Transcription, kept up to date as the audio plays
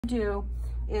Do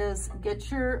is get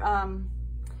your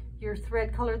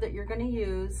thread color that you're going to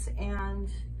use, and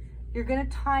you're going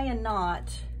to tie a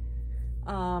knot.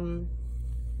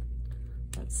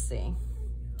 Let's see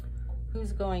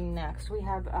who's going next. We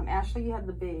have Ashley, you have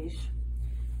the beige.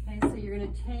 Okay, so you're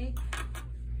going to take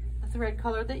the thread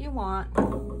color that you want,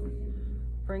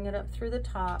 bring it up through the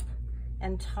top,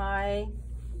 and tie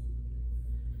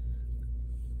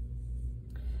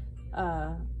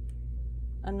a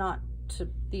knot to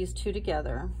these two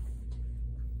together.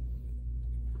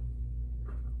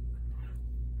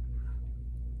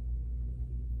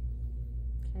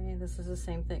 Okay, this is the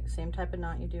same thing, same type of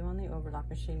knot you do on the overlock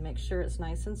machine. Make sure it's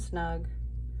nice and snug,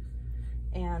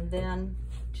 and then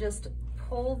just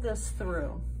pull this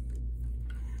through.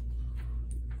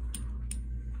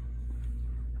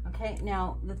 Okay,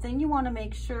 now the thing you want to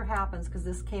make sure happens, because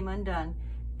this came undone,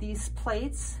 these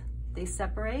plates, they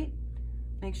separate.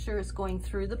 Make sure it's going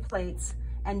through the plates,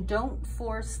 and don't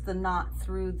force the knot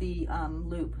through the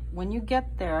loop. When you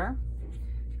get there,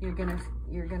 you're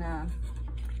gonna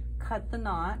cut the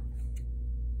knot,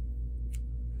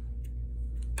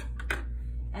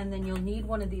 and then you'll need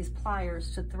one of these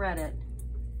pliers to thread it.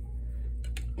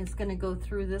 It's gonna go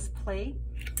through this plate,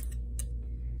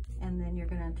 and then you're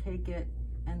gonna take it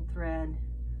and thread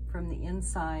from the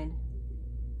inside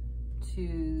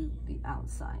to the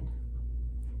outside.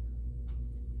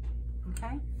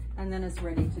 Okay, and then it's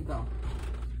ready to go.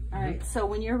 All right, so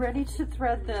when you're ready to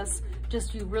thread this,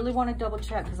 you really want to double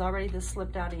check, because already this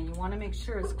slipped out, and you want to make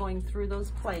sure it's going through those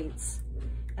plates,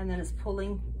 and then it's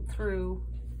pulling through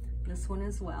this one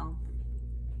as well.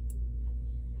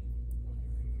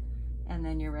 And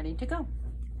then you're ready to go.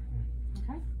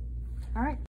 Okay, all right.